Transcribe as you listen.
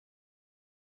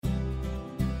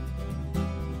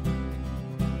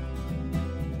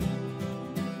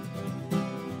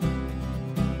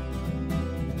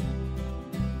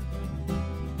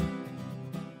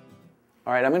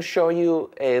All right, I'm going to show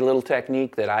you a little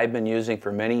technique that I've been using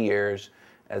for many years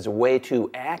as a way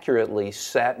to accurately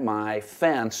set my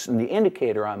fence and the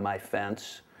indicator on my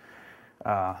fence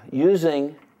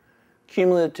using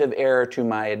cumulative error to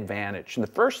my advantage. And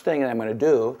the first thing that I'm going to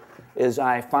do is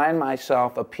I find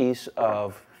myself a piece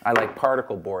of, I like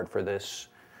particle board for this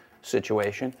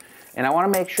situation, and I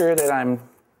want to make sure that I'm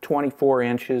 24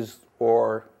 inches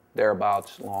or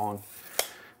thereabouts long.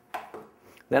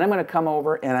 Then I'm going to come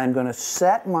over and I'm going to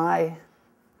set my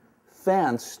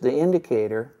fence, the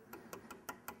indicator,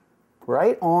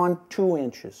 right on 2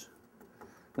 inches.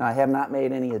 Now I have not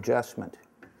made any adjustment,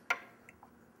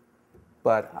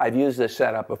 but I've used this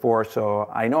setup before,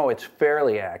 so I know it's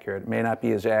fairly accurate. It may not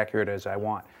be as accurate as I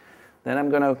want. Then I'm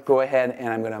going to go ahead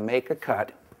and I'm going to make a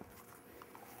cut.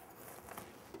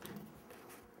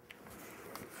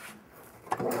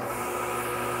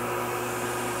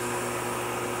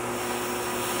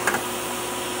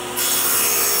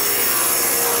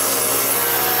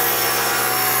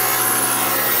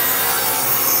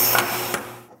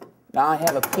 Now I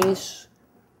have a piece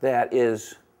that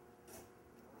is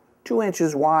 2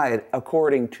 inches wide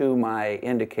according to my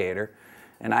indicator,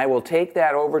 and I will take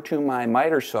that over to my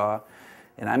miter saw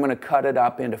and I'm going to cut it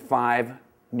up into 5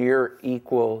 near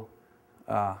equal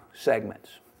segments.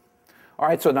 All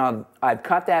right, so now I've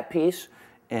cut that piece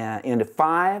into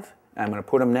 5. I'm going to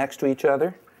put them next to each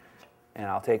other, and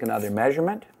I'll take another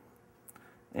measurement,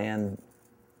 and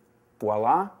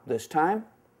voila, this time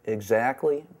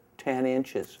exactly 10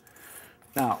 inches.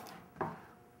 Now,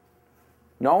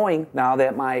 knowing now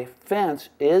that my fence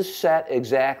is set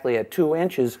exactly at 2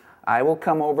 inches, I will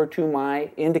come over to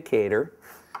my indicator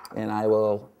and I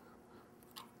will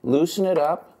loosen it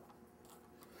up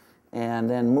and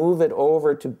then move it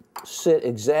over to sit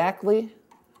exactly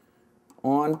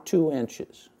on 2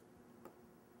 inches.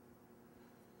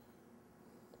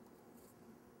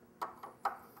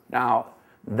 Now,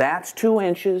 that's 2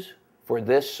 inches for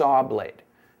this saw blade.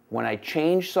 When I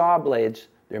change saw blades,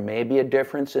 there may be a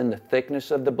difference in the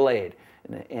thickness of the blade,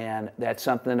 and that's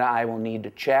something that I will need to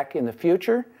check in the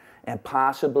future and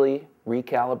possibly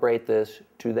recalibrate this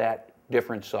to that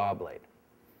different saw blade.